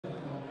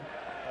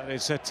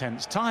It's a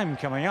tense time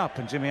coming up,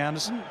 and Jimmy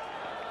Anderson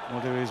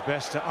will do his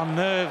best to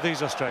unnerve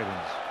these Australians.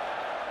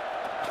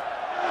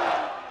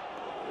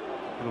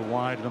 A little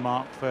wide of the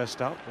mark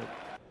first up, but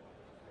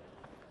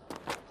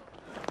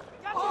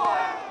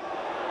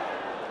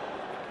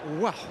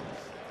well,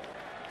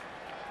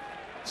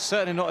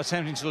 certainly not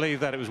attempting to leave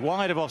that. It was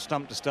wide of off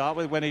stump to start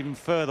with, went even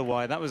further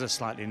wide. That was a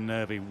slightly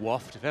nervy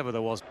waft, if ever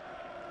there was.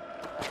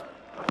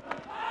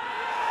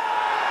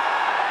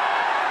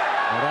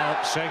 Not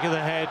out, shake of the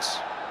head.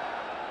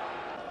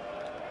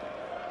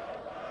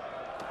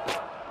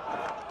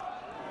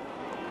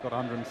 Got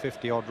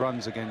 150 odd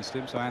runs against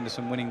him, so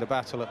Anderson winning the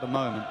battle at the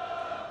moment.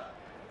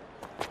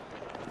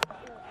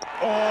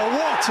 Oh,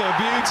 what a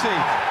beauty!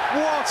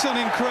 What an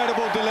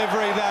incredible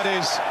delivery that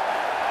is.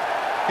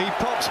 He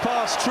pops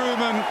past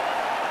Truman,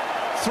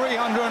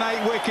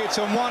 308 wickets,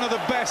 and one of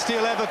the best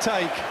he'll ever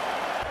take.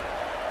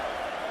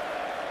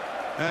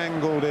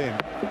 Angled in,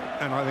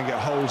 and I think it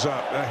holds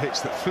up. That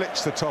hits that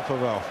flicks the top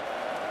of off.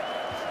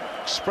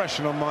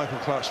 Expression on Michael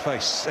Clarke's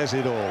face says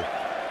it all.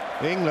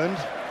 England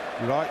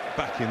right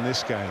back in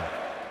this game.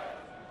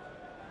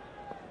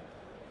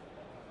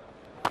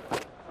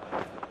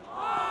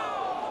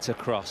 To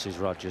cross is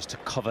Rodgers to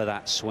cover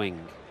that swing.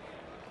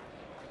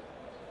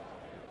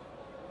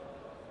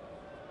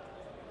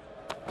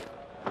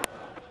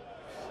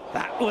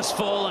 That was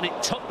full, and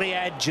it took the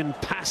edge and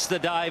past the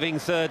diving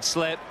third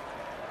slip.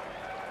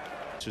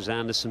 This was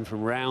Anderson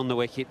from round the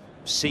wicket,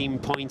 seam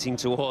pointing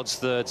towards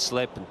third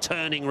slip and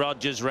turning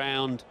Rodgers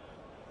round.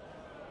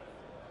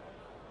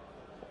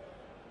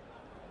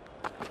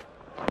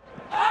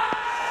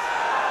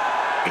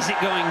 Is it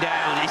going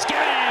down? It's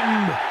given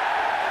him!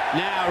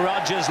 Now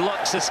Rodgers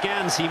looks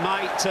askance. He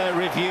might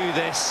review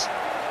this.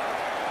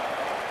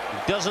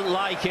 He doesn't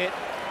like it.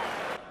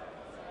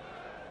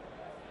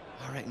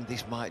 I reckon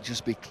this might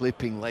just be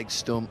clipping leg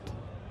stump.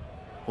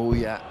 Oh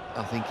yeah,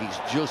 I think it's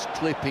just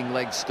clipping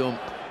leg stump.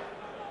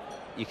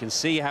 You can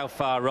see how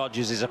far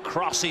Rodgers is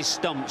across his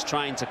stumps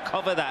trying to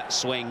cover that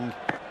swing.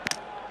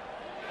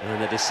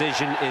 And the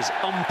decision is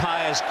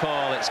umpire's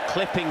call. It's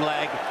clipping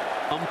leg.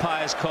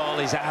 Umpire's call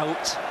is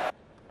out.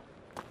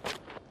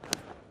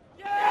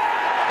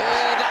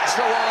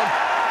 The one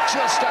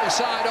just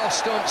outside off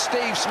stump.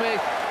 Steve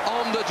Smith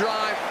on the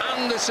drive.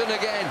 Anderson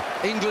again.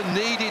 England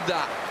needed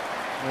that.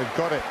 They've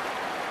got it.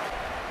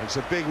 It's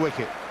a big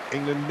wicket.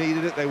 England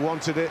needed it. They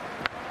wanted it.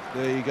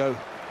 There you go.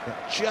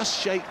 That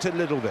just shaped a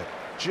little bit.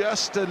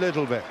 Just a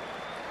little bit.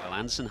 Well,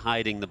 Anderson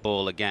hiding the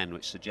ball again,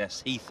 which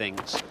suggests he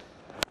thinks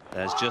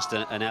there's just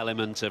an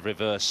element of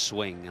reverse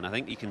swing, and I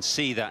think you can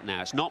see that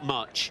now. It's not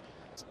much.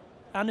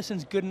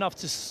 Anderson's good enough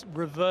to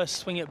reverse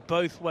swing it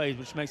both ways,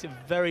 which makes it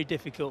very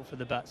difficult for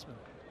the batsman.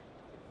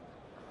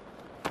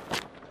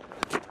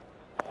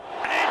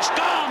 It's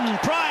gone!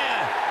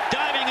 Pryor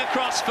diving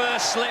across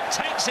first slip,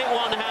 takes it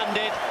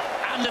one-handed.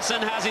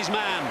 Anderson has his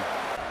man.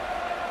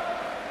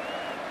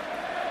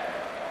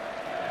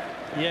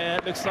 Yeah,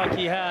 it looks like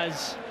he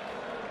has.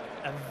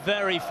 A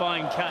very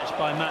fine catch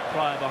by Matt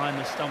Pryor behind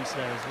the stumps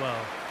there as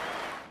well.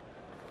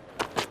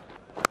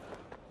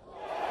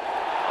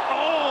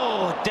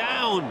 Oh,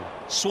 down!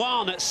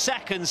 Swan at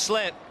second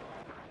slip.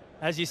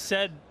 As you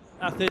said,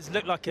 Athers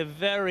looked like a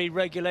very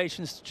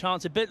regulations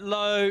chance, a bit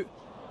low,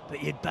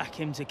 but you'd back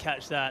him to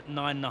catch that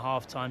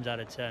 9.5 times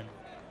out of 10.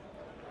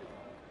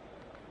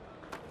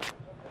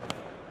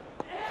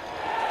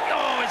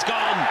 Oh, it's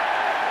gone.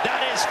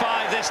 That is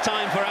 5 this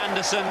time for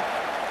Anderson.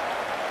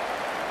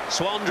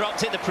 Swan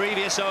dropped it the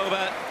previous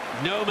over.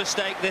 No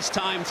mistake this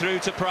time through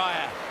to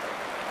Pryor.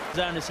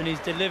 Anderson, he's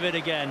delivered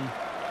again.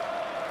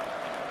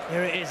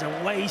 Here it is, a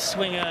way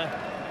swinger,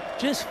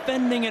 just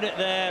fending at it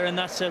there, and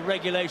that's a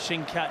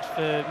regulation catch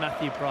for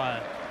Matthew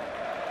Pryor.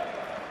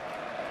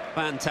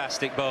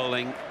 Fantastic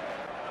bowling.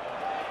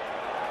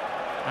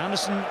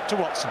 Anderson to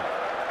Watson.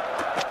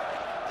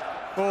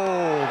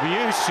 Oh,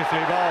 beautifully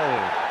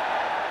bowled.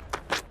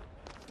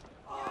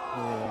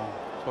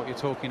 That's what you're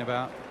talking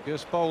about.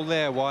 Just bowl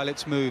there while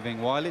it's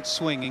moving, while it's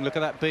swinging. Look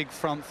at that big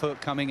front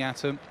foot coming at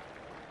him.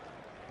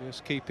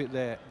 Just keep it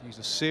there. He's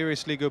a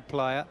seriously good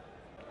player.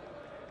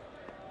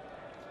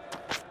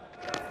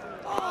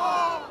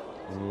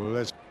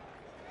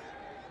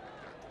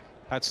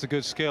 That's the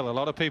good skill. A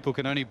lot of people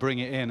can only bring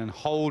it in and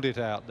hold it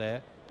out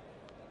there.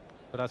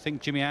 But I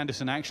think Jimmy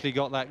Anderson actually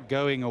got that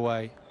going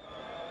away.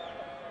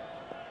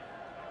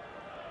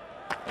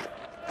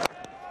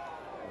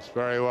 It's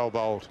very well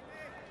bowled.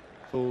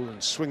 Full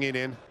and swinging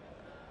in.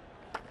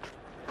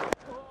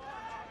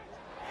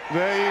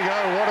 There you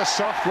go. What a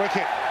soft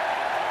wicket.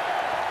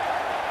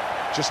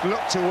 Just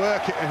looked to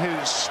work it and hit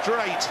it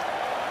straight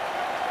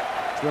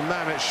to the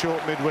man at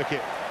short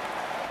mid-wicket.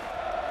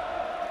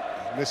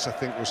 This, I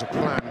think, was a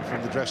plan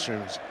from the dressing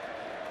room.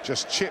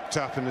 Just chipped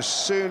up, and as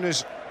soon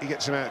as he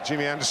gets him out,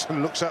 Jimmy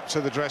Anderson looks up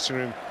to the dressing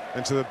room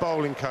and to the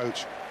bowling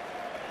coach.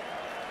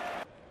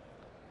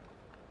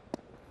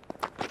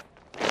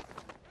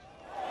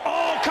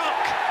 Oh,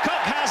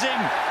 Cook has him.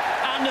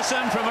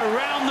 Anderson from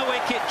around the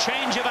wicket,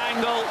 change of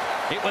angle.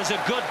 It was a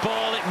good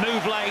ball, it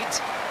moved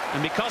late.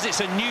 And because it's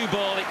a new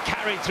ball, it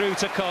carried through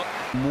to Cook.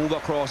 Move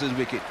across his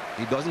wicket.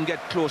 He doesn't get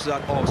close to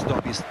that off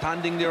stump. He's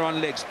standing there on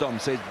leg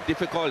stump, so it's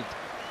difficult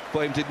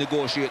for him to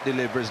negotiate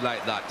deliveries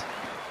like that.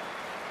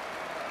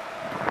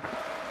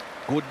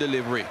 Good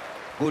delivery,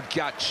 good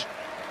catch.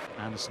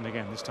 Anderson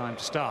again, this time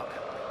to Stark.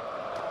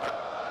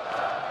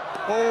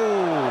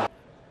 Oh!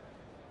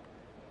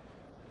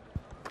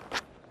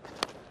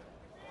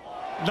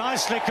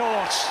 Nicely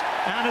caught.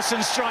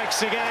 Anderson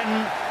strikes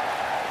again.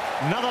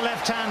 Another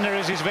left-hander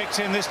is his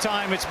victim. This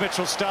time it's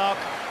Mitchell Stark.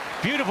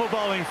 Beautiful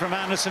bowling from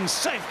Anderson,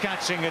 safe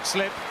catching at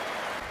slip.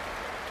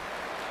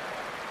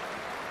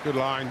 Good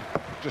line,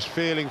 just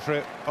feeling for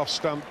it, off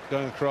stump,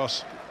 going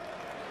across.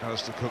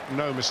 Alistair Cook,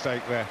 no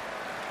mistake there.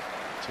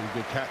 Two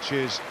good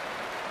catches.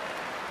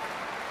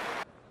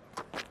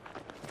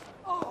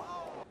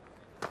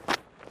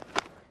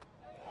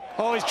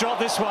 Oh, he's dropped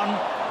this one.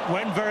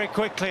 Went very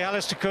quickly.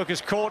 Alistair Cook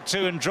has caught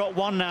two and dropped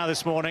one now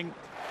this morning.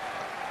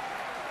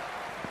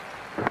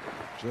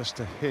 Just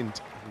a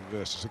hint of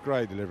reverse. It's a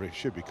great delivery,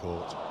 should be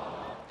caught.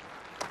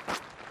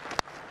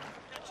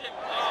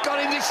 Got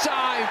him this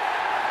time.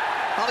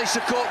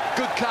 Alistair Cook,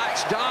 good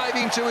catch,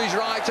 diving to his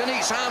right, and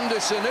it's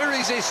Anderson,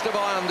 irresistible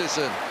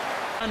Anderson.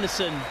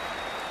 Anderson.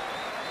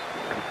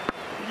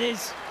 It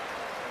is.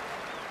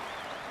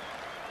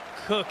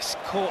 Cook's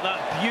caught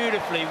that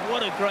beautifully.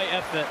 What a great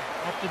effort.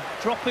 After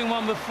dropping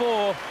one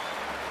before,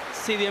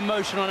 see the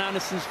emotion on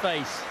Anderson's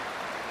face.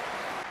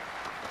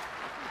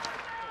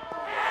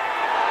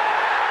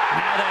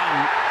 Now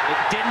then, it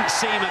didn't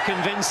seem a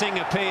convincing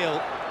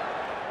appeal.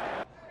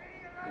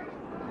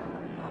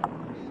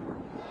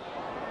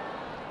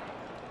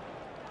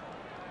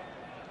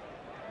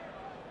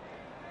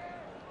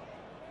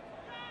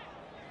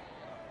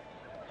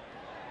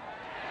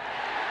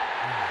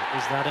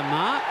 Is that a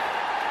mark?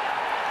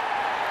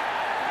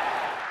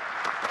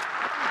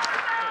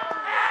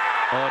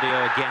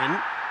 Audio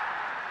again.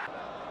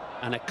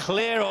 And a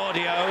clear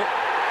audio.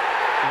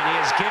 And he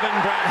has given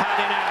Brad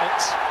Haddin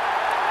out.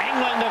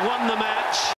 England have won the match.